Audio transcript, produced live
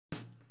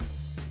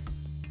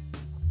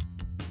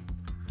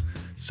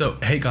So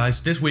hey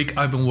guys, this week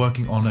I've been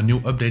working on a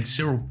new update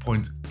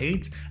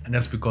 0.8, and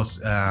that's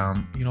because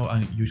I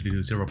usually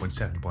do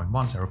 0.7.1,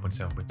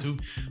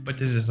 0.7.2, but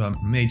this is a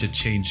major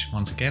change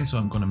once again, so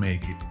I'm gonna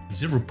make it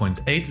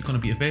 0.8. It's gonna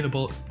be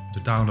available to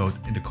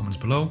download in the comments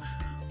below,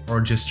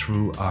 or just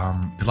through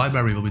the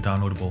library will be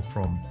downloadable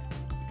from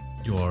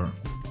your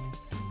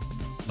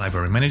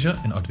library manager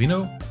in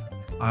Arduino.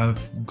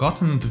 I've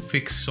gotten to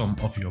fix some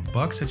of your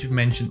bugs that you've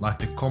mentioned, like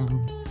the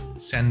COM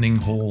sending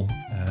hole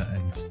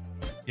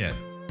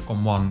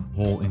COM1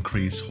 hole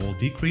increase, hole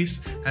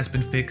decrease has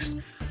been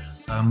fixed.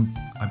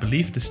 I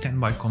believe the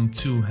standby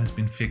COM2 has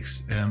been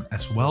fixed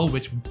as well,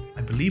 which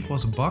I believe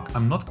was a bug.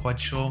 I'm not quite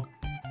sure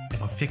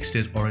if I fixed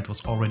it or it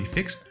was already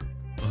fixed.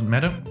 Doesn't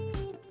matter.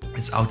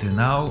 It's out there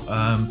now,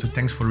 so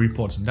thanks for the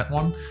reports on that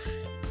one.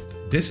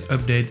 This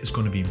update is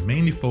going to be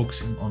mainly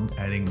focusing on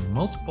adding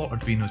multiple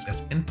Arduinos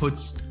as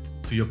inputs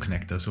to your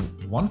connector. So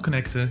one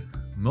connector,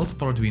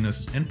 multiple Arduinos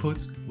as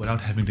inputs without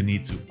having the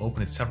need to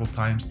open it several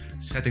times.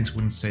 Settings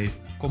wouldn't save,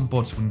 COM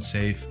ports wouldn't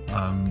save,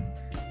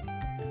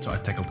 so I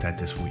tackled that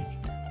this week.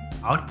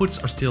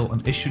 Outputs are still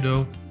an issue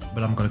though,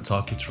 but I'm going to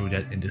talk you through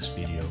that in this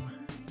video.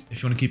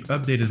 If you want to keep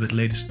updated with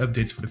latest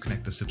updates for the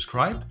connector,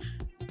 subscribe.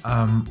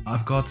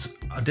 I've got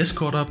a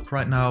Discord up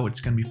right now,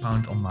 which can be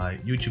found on my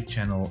YouTube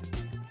channel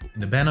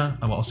in the banner.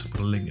 I will also put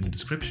a link in the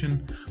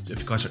description, so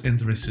if you guys are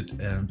interested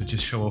to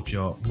just show off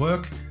your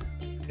work.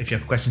 If you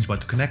have questions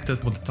about the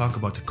connector, want to talk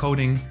about the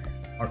coding,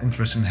 are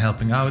interested in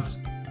helping out,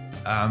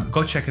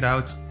 go check it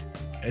out.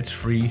 It's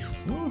free.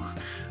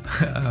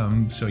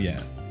 So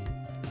yeah,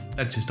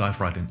 let's just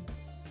dive right in.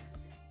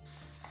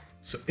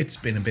 So it's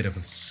been a bit of a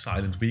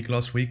silent week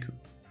last week,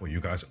 for you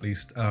guys at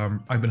least.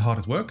 I've been hard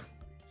at work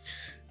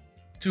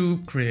to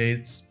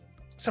create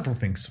several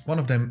things. One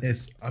of them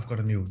is I've got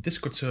a new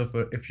Discord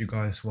server. If you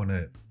guys want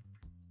to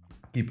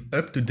keep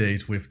up to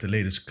date with the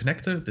latest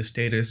connector, the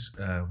status,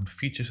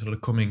 features that are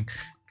coming,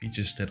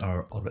 features that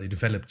are already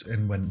developed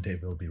and when they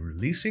will be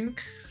releasing.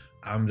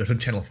 There's a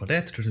channel for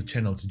that. There's a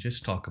channel to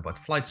just talk about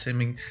flight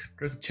simming.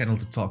 There's a channel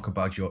to talk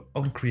about your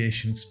own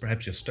creations.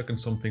 Perhaps you're stuck in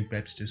something.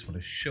 Perhaps you just want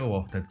to show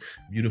off that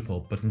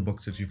beautiful button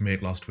box that you've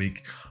made last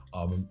week.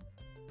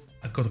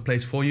 I've got a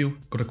place for you.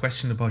 Got a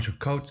question about your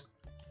code?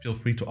 Feel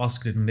free to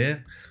ask it in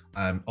there.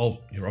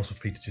 You're also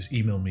free to just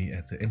email me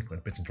at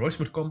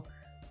info@bitsandroids.com.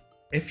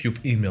 If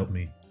you've emailed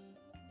me,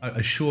 I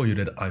assure you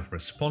that I've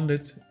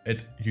responded.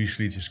 It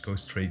usually just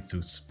goes straight to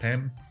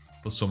spam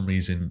for some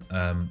reason.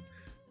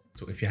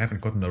 So if you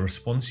haven't gotten a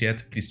response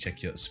yet, please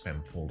check your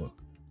spam folder.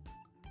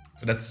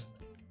 So that's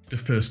the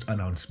first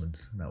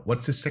announcement. Now,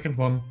 what's the second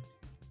one?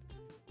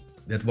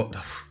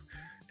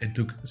 It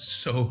took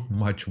so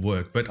much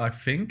work, but I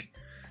think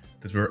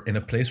that we're in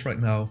a place right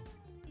now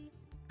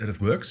that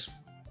it works.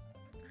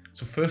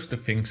 So first, the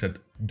things that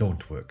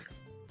don't work.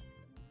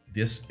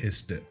 This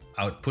is the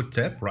output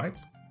tab, right?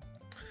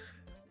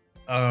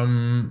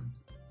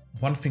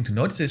 One thing to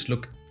notice is,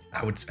 look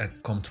how it's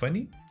at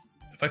COM20.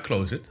 If I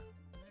close it,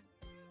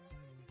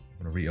 I'm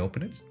gonna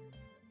reopen it,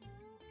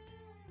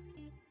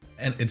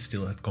 and it's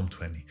still at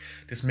COM20.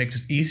 This makes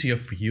it easier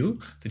for you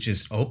to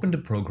just open the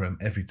program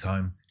every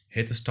time,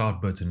 hit the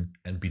start button,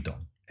 and be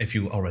done. If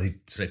you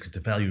already selected the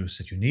values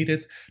that you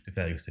needed, the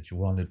values that you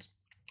wanted,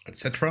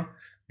 etc.,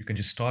 you can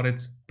just start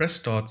it, press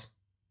start,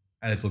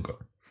 and it will go.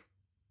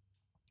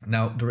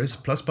 Now, there is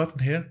a plus button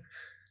here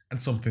and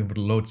something for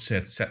the load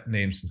set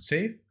names and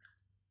save.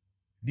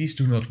 These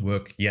do not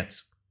work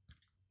yet.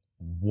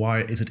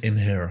 Why is it in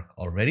here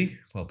already?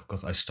 Well,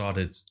 because I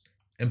started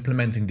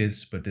implementing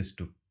this, but this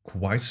took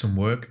quite some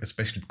work,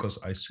 especially because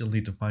I still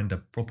need to find a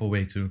proper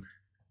way to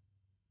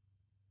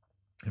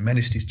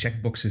manage these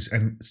checkboxes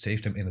and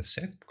save them in a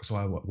set. Because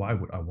why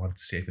would I want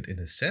to save it in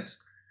a set?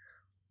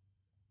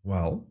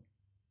 Well,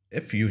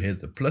 if you hit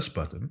the plus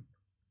button,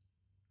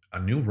 a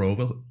new row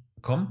will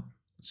come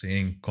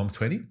saying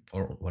COM20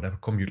 or whatever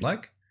COM you'd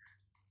like,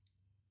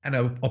 and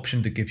an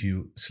option to give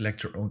you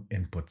select your own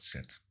input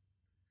set.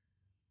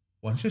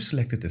 Once you've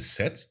selected the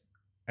set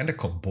and the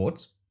COM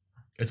port,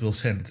 it will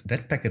send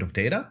that packet of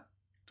data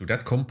to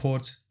that COM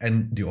port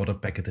and the other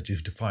packet that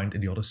you've defined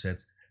in the other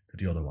set to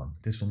the other one.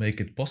 This will make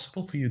it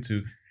possible for you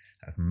to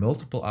have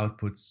multiple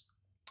outputs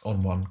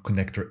on one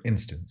connector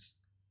instance.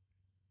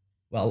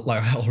 Well,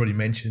 like I already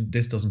mentioned,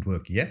 this doesn't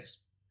work yet.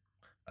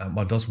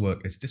 What does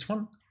work is this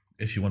one.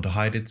 If you want to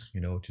hide it,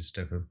 just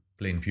have a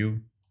plain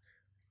view,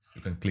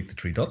 you can click the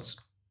three dots.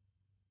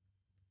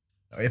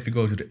 Now if you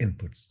go to the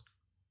inputs,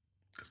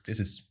 because this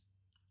is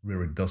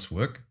where it does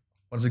work.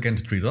 Once again,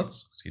 the three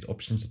dots, see the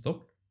options at the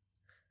top.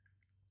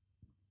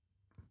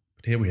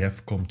 But here we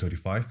have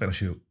COM35, and as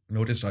you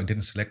notice, I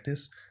didn't select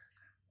this.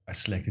 I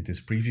selected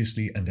this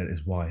previously, and that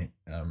is why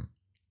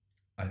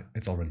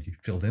it's already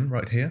filled in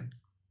right here.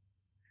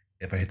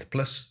 If I hit the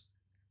plus,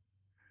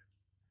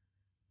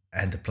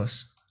 and the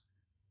plus,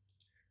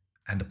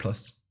 and the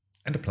plus,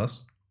 and the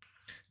plus,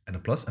 and the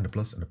plus, and the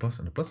plus, and the plus,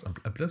 and the plus, and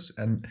the plus,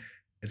 and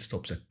it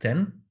stops at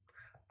 10.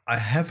 I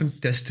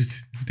haven't tested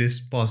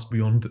this past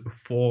beyond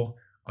 4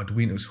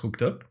 Arduinos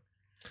hooked up.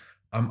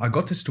 I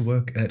got this to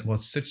work, and it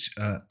was such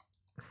a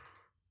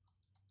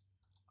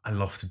I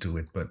love to do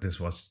it, but this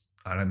was,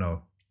 I don't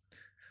know.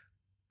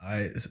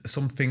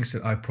 Some things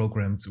that I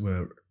programmed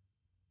were,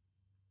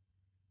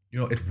 you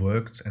know, it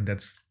worked, and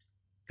that's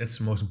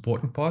the most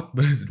important part,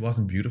 but it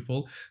wasn't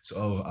beautiful.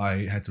 So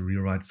I had to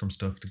rewrite some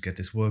stuff to get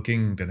this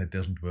working, then it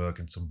doesn't work,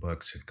 and some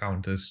bugs and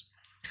counters.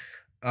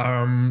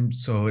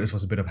 So it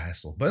was a bit of a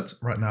hassle, but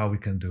right now we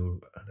can do,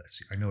 let's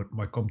see, I know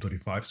my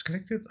COM35 is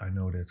connected. I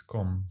know that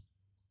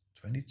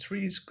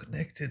COM23 is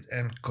connected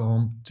and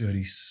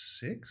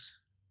COM26,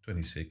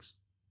 26.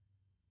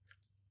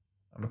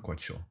 I'm not quite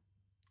sure.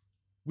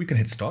 We can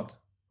hit start.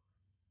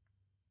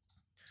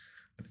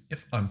 And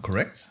if I'm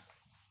correct,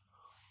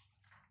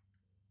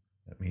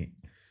 let me.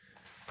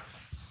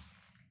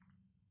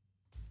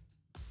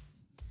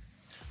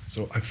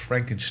 So I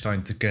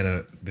Frankenstein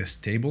together this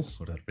table.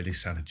 So that really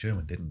sounded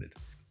German, didn't it?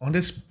 On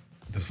this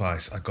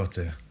device, I got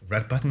the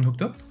red button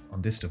hooked up.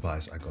 On this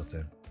device, I got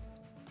the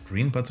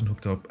green button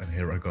hooked up. And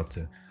here I got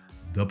the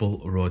double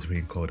rotary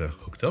encoder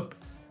hooked up.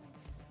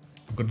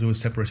 I'm going to do a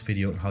separate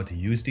video on how to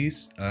use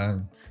these.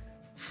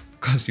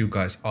 Because you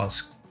guys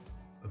asked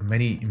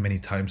many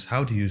times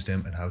how to use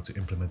them and how to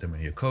implement them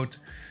in your code.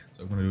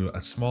 So I'm going to do a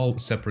small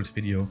separate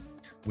video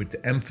with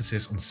the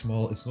emphasis on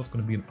small. It's not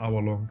going to be an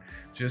hour long,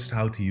 just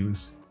how to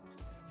use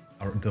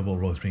our double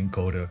rotary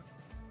encoder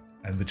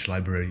and which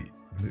library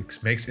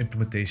makes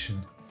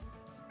implementation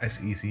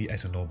as easy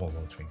as a normal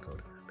rotary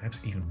encoder, perhaps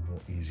even more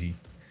easy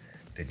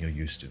than you're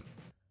used to.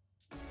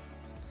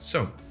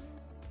 So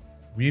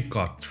we've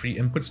got 3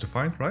 inputs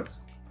defined, right?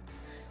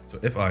 So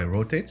if I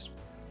rotate,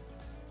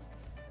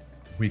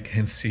 we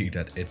can see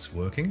that it's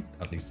working,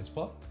 at least this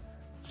part.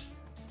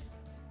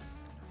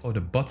 For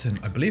the button,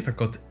 I believe I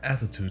got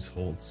altitude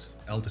hold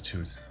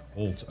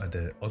at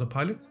the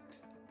autopilot.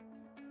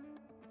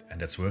 And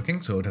that's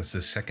working, so that's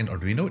the second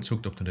Arduino, it's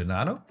hooked up to the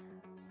Nano.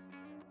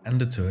 And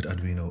the third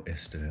Arduino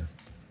is the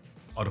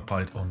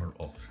autopilot on or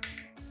off.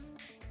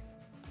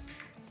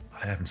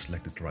 I haven't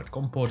selected the right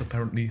COM port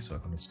apparently, so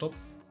I'm gonna stop.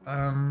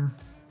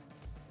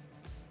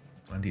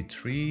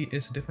 23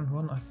 is a different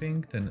one, I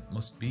think, then it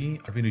must be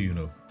Arduino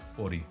Uno.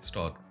 40,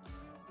 start.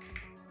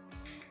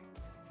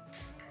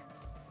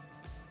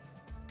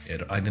 Yeah,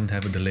 I didn't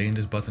have a delay in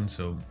this button,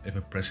 so if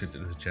I press it,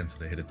 there's a chance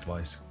that I hit it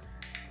twice.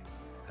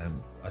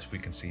 As we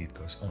can see, it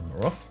goes on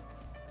or off.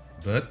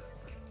 But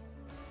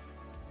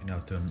if you now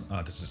turn,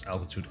 this is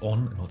altitude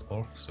on and not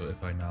off. So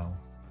if I now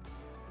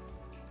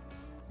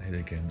hit it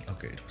again,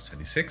 okay, it was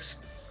 26.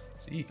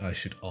 See, I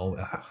should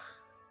I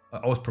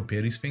always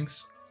prepare these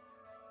things.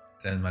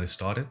 Then when I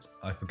started,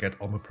 I forget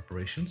all my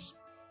preparations.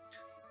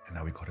 And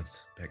now we got it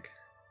back.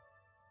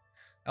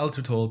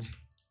 Altitude hold,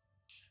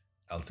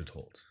 altitude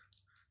hold.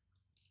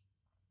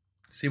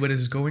 See where this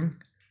is going?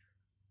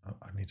 Oh,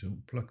 I need to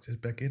plug this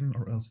back in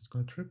or else it's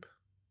gonna trip.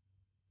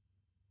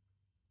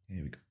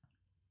 Here we go.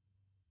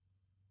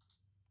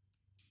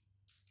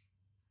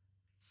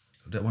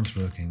 So that one's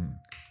working.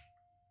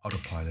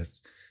 Autopilot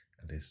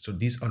and this. So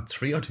these are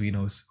 3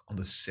 Arduinos on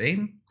the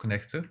same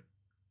connector.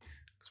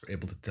 So we're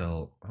able to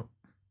tell, oh,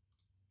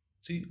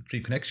 see, 3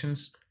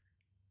 connections.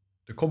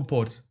 The COM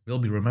port will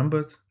be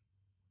remembered.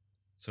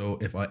 So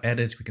if I add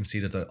it, we can see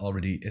that there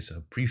already is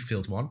a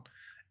pre-filled one.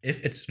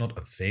 If it's not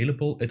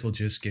available, it will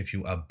just give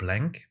you a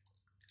blank.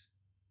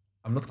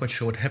 I'm not quite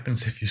sure what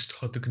happens if you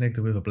start to connect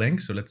it with a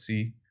blank. So let's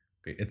see.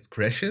 Okay, it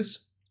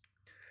crashes.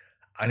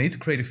 I need to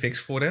create a fix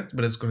for that,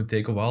 but it's going to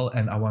take a while.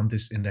 And I want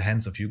this in the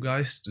hands of you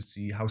guys to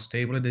see how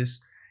stable it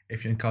is.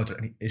 If you encounter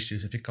any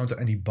issues, if you encounter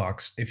any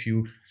bugs,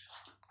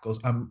 because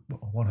I'm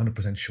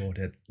 100% sure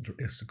that there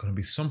is going to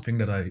be something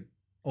that I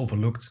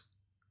overlooked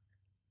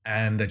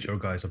and that your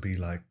guys will be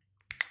like,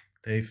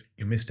 Dave,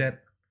 you missed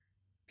that.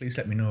 Please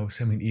let me know,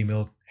 send me an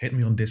email, hit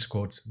me on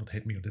Discord, not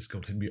hit me on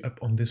Discord, hit me up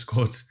on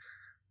Discord,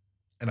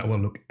 and I will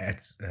look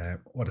at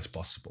what is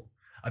possible.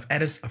 I've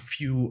added a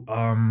few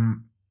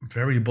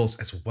variables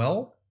as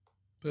well.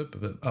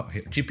 Oh,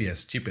 here,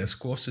 GPS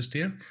courses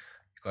here.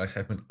 You guys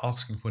have been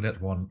asking for that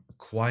one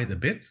quite a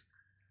bit.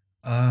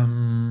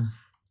 The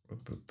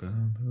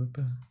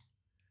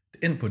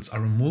inputs, I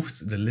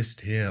removed the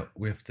list here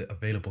with the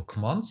available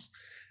commands.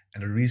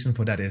 And the reason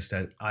for that is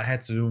that I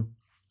had to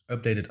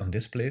update it on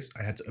this place.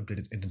 I had to update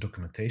it in the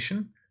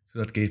documentation. So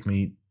that gave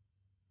me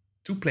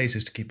 2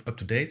 places to keep up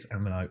to date.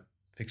 And when I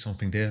fixed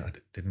something there, I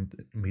didn't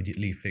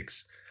immediately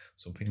fix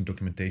something in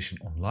documentation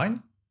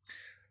online.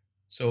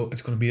 So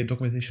it's going to be a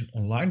documentation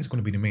online. It's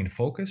going to be the main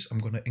focus. I'm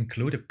going to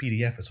include a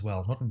PDF as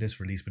well, not in this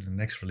release, but in the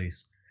next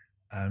release.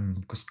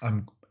 Because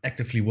I'm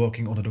actively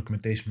working on the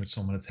documentation with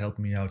someone that's helped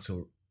me out.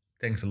 So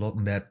thanks a lot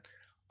on that.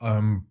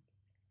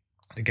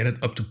 To get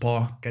it up to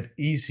par, get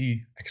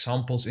easy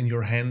examples in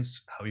your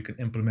hands, how you can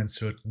implement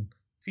certain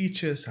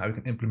features, how you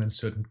can implement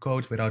certain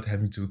code without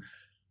having to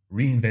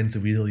reinvent the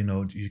wheel. You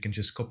know, you can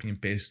just copy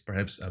and paste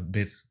perhaps a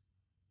bit,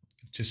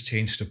 just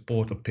change the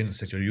port or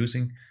pins that you're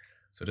using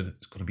so that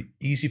it's going to be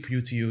easy for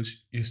you to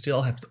use. You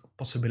still have the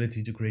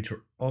possibility to create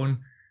your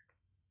own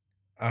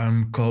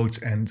codes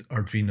and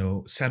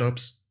Arduino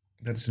setups.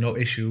 That's no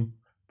issue.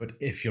 But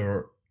if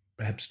you're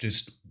perhaps you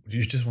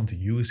just want to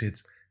use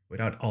it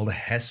without all the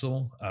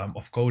hassle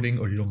of coding,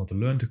 or you don't want to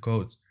learn to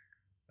code.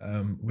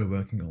 We're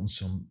working on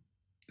some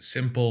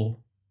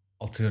simple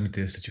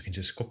alternatives that you can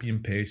just copy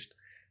and paste,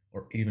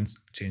 or even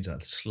change a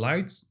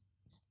slight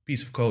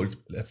piece of code.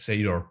 Let's say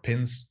your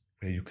pins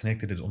where you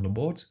connected it on the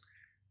board,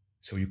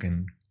 so you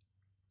can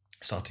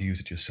start to use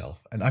it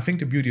yourself. And I think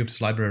the beauty of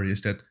this library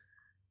is that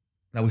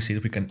now we see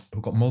that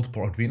we've got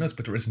multiple Arduinos,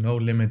 but there is no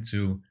limit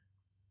to,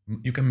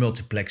 you can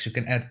multiplex, you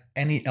can add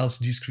any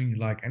LCD screen you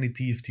like, any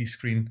TFT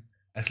screen,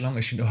 as long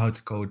as you know how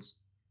to code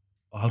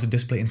or how to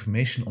display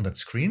information on that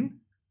screen.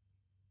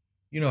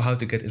 You know how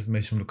to get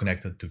information from the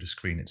connector to the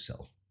screen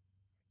itself.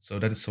 So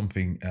that is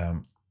something,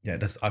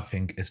 I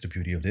think is the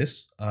beauty of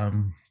this.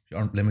 You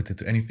aren't limited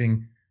to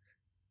anything.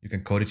 You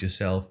can code it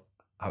yourself,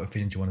 how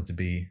efficient you want it to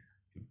be.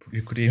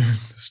 You could even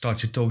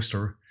start your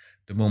toaster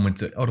the moment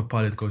the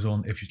autopilot goes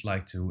on if you'd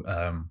like to.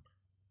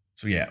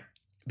 So yeah,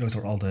 those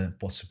are all the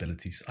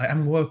possibilities. I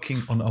am working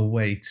on a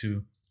way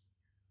to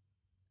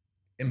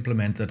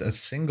implement that a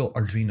single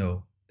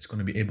Arduino is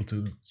going to be able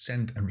to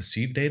send and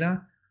receive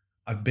data.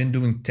 I've been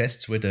doing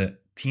tests with a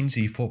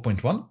Teensy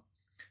 4.1.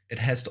 It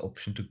has the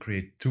option to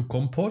create 2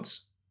 COM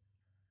ports.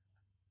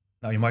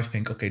 Now you might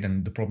think, okay,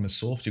 then the problem is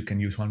solved. You can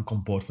use 1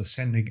 COM port for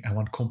sending and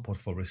 1 COM port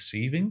for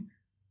receiving.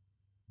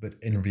 But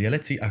in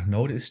reality, I've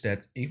noticed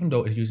that even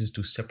though it uses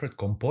 2 separate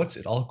COM ports,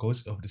 it all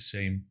goes over the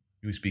same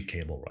USB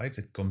cable, right?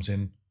 It comes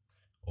in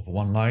over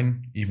 1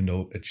 line, even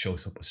though it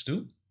shows up as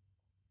 2.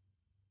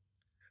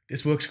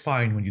 This works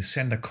fine when you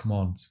send a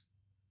command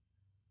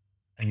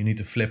and you need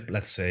to flip,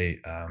 let's say,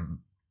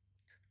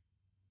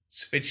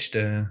 switch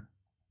the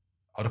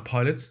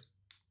autopilot,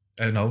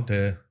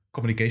 the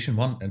communication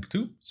 1 and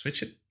 2,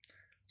 switch it.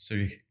 So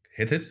you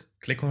hit it,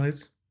 click on it,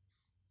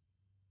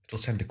 it will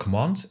send the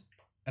command,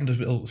 and it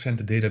will send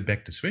the data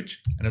back to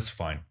switch, and that's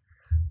fine.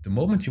 The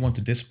moment you want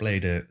to display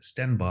the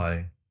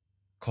standby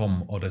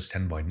COM or the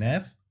standby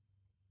nav,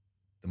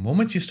 the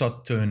moment you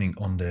start turning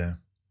on the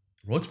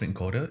rotary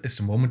encoder is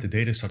the moment the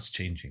data starts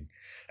changing.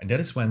 And that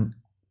is when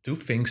 2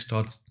 things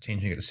start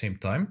changing at the same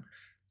time.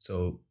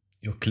 So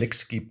your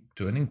clicks keep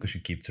turning because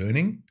you keep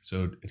turning.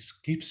 So it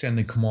keeps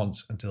sending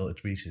commands until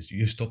it reaches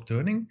you stop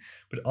turning,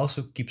 but it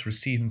also keeps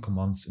receiving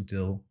commands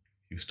until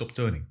you stop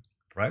turning,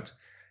 right?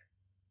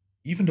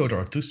 Even though there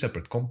are 2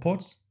 separate COM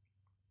ports,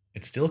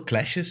 it still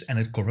clashes and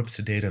it corrupts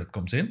the data that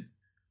comes in.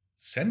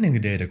 Sending the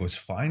data goes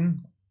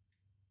fine,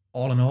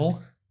 all in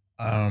all,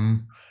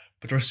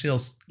 but there's still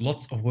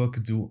lots of work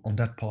to do on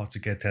that part to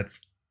get that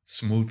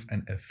smooth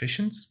and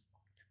efficient.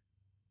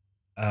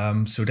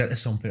 So that is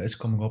something that is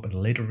coming up in a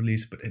later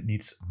release, but it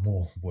needs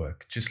more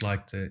work, just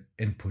like the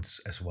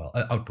inputs as well,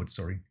 outputs,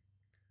 sorry.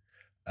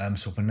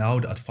 So for now,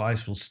 the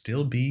advice will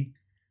still be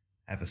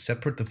have a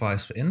separate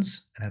device for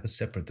ins and have a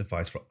separate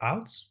device for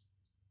outs,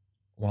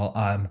 while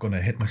I'm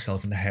gonna hit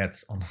myself in the head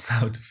on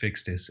how to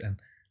fix this and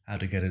how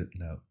to get it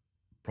in a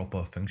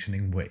proper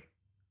functioning way.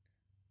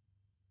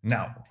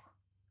 Now,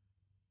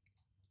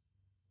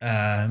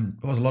 there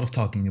was a lot of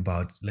talking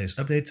about latest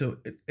update, so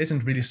it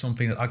isn't really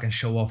something that I can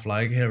show off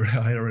like here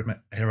I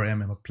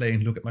am in my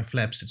plane, look at my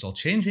flaps, it's all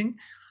changing.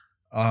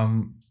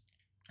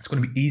 It's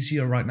going to be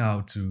easier right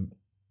now to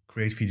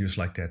create videos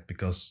like that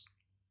because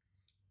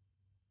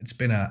it's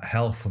been a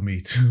hell for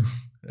me to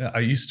I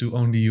used to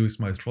only use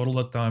my throttle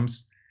at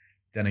times,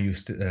 then I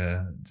used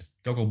the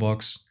toggle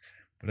box,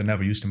 but I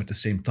never used them at the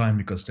same time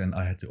because then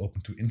I had to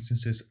open 2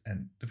 instances,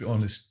 and to be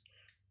honest,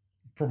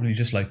 probably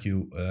just like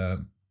you,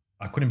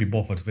 I couldn't be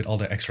bothered with all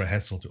the extra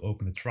hassle to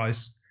open it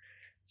twice,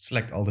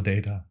 select all the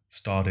data,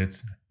 start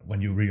it.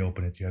 When you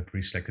reopen it, you have to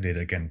reselect the data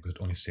again because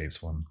it only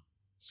saves 1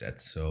 set.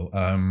 So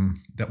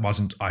that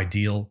wasn't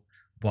ideal,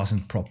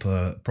 wasn't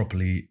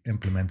properly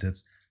implemented.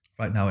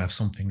 Right now I have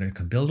something that I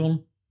can build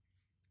on.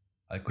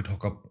 I could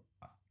hook up,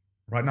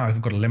 right now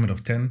I've got a limit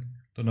of 10.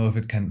 Don't know if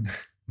it can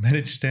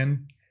manage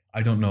 10.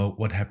 I don't know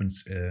what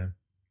happens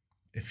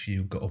if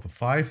you go over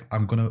 5.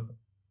 I'm gonna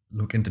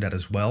look into that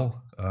as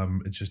well.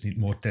 It just needs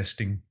more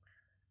testing.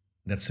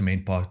 That's the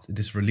main part.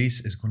 This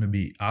release is going to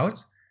be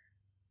out,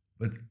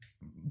 but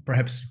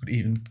perhaps you could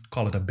even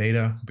call it a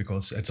beta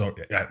because it's all,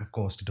 yeah, of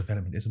course the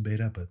development is a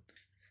beta, but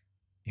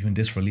even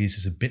this release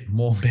is a bit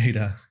more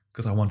beta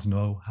because I want to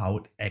know how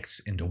it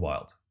acts in the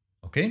wild.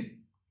 Okay?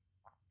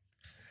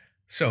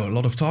 So a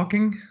lot of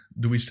talking.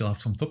 Do we still have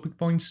some topic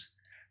points?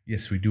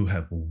 Yes, we do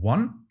have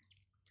one.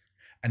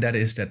 And that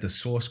is that the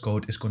source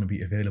code is going to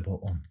be available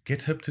on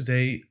GitHub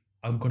today.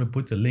 I'm going to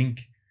put the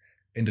link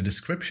in the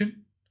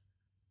description.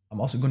 I'm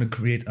also going to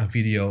create a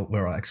video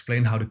where I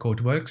explain how the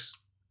code works,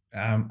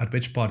 at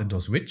which part it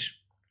does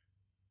which.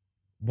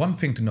 One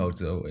thing to note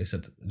though is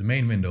that the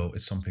main window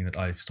is something that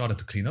I've started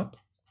to clean up.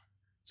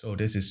 So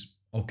this is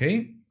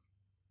okay.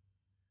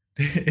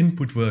 The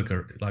input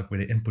worker, like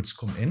where the inputs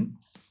come in,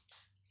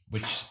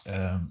 which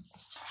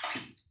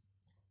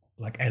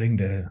like adding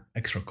the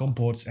extra COM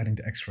ports, adding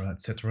the extra,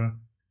 etc.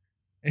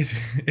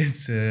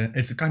 It's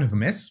a kind of a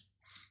mess.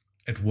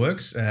 It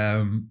works.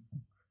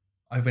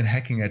 I've been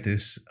hacking at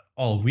this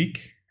all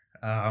week.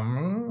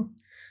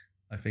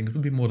 I think it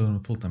would be more than a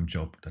full-time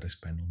job that I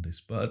spend on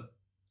this, but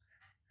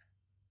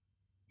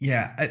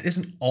yeah, it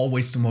isn't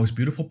always the most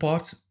beautiful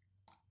part.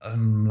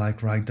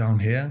 Like right down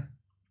here,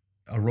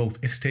 a row of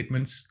if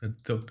statements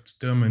that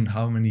determine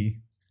how many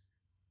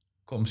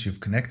columns you've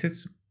connected.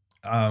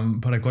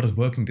 But I got it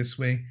working this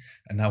way,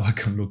 and now I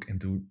can look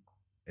into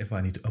if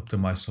I need to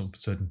optimize some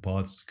certain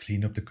parts,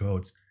 clean up the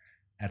code,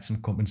 add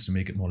some comments to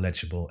make it more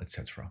legible,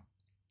 etc.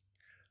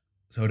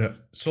 So the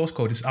source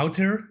code is out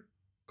there.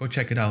 Go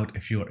check it out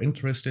if you are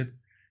interested.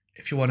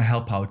 If you want to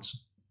help out,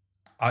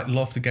 I'd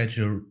love to get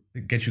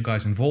you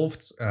guys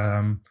involved.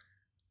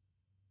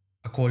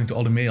 According to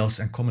all the mails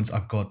and comments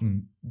I've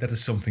gotten, that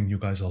is something you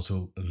guys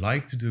also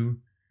like to do.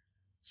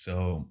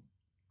 So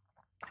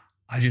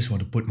I just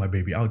want to put my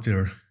baby out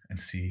there and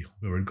see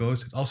where it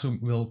goes. It also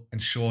will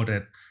ensure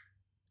that,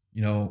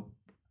 you know,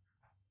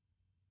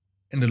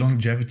 in the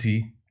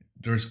longevity,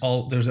 there's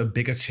a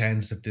bigger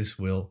chance that this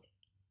will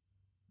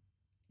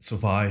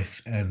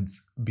survive and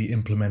be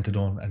implemented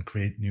on and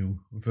create new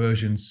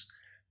versions.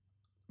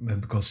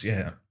 Because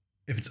yeah,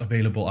 if it's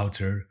available out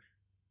there,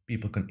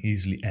 people can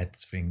easily add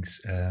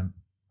things,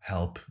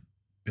 help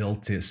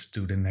build this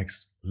to the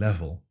next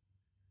level.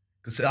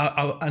 Because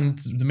and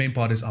the main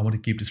part is I want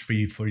to keep this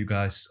free for you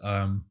guys.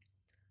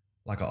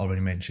 Like I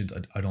already mentioned,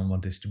 I don't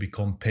want this to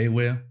become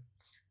payware.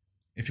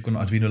 If you've got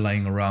an Arduino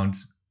lying around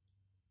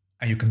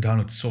and you can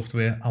download the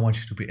software, I want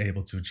you to be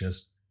able to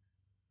just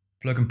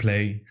plug and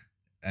play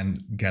and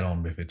get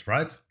on with it,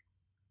 right?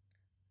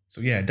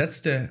 So yeah,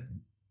 that's the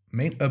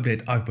main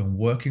update I've been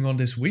working on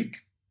this week.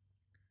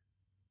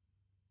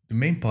 The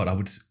main part I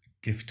would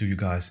give to you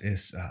guys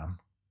is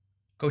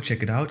go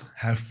check it out,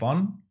 have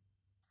fun.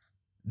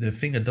 The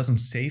thing that doesn't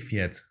save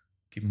yet,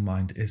 keep in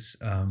mind, is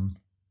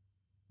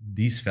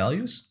these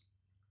values.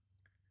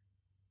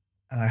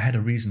 And I had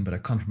a reason, but I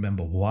can't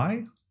remember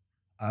why.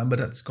 But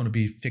that's going to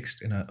be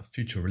fixed in a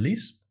future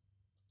release.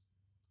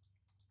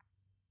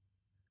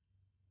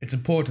 It's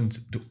important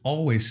to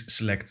always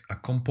select a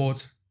COM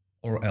port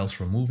or else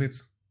remove it.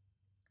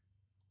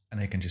 And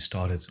I can just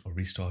start it or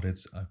restart it.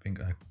 I think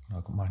I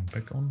now got mine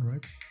back on,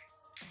 right?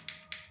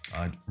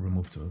 I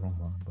removed the wrong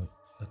one, but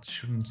that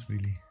shouldn't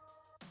really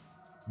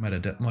matter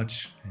that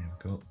much. Here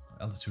we go.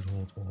 Altitude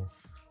hold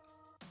off.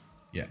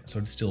 Yeah, so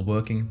it's still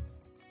working.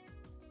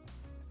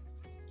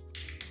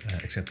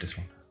 Except this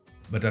one.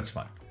 But that's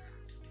fine.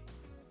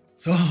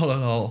 So all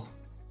in all,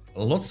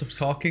 lots of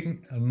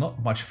talking and not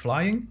much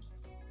flying.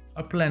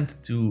 I planned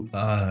to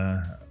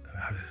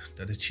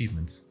that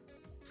achievement.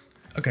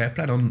 Okay, I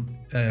plan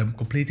on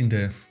completing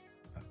the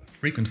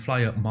frequent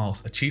flyer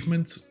miles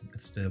achievement.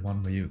 It's the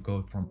one where you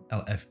go from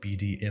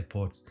LFPD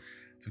airport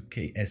to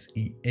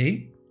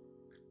KSEA.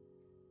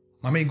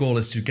 My main goal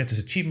is to get this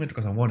achievement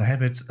because I want to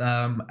have it.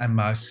 And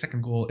my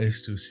second goal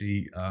is to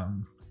see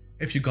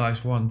if you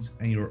guys want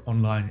and you're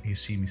online and you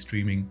see me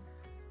streaming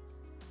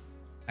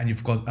and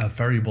you've got a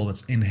variable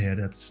that's in here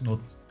that's not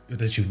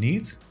that you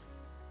need,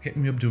 hit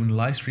me up doing a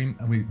live stream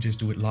and we just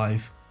do it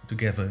live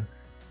together.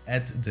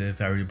 Add the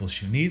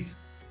variables you need,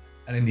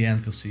 and in the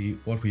end we'll see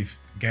what we've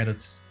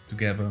gathered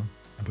together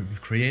and what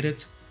we've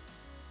created.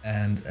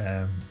 And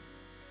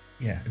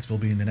yeah, it will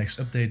be in the next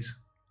update,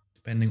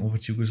 depending on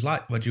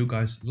what you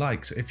guys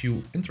like. So if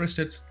you're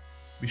interested,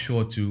 be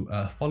sure to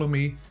follow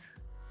me.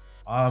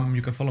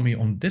 You can follow me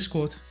on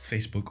Discord,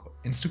 Facebook, or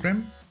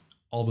Instagram.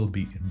 All will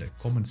be in the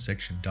comment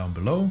section down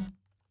below.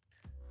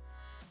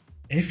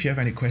 If you have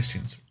any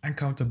questions,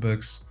 encounter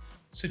bugs,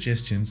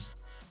 suggestions,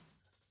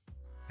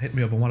 hit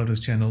me up on one of those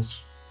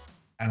channels.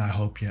 And I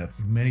hope you have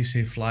many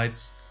safe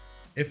flights.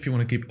 If you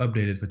want to keep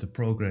updated with the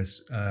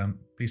progress,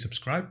 please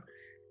subscribe.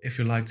 If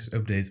you like this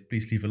update,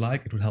 please leave a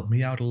like. It would help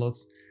me out a lot.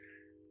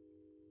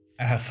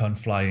 And have fun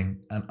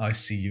flying, and I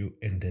see you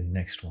in the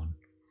next one.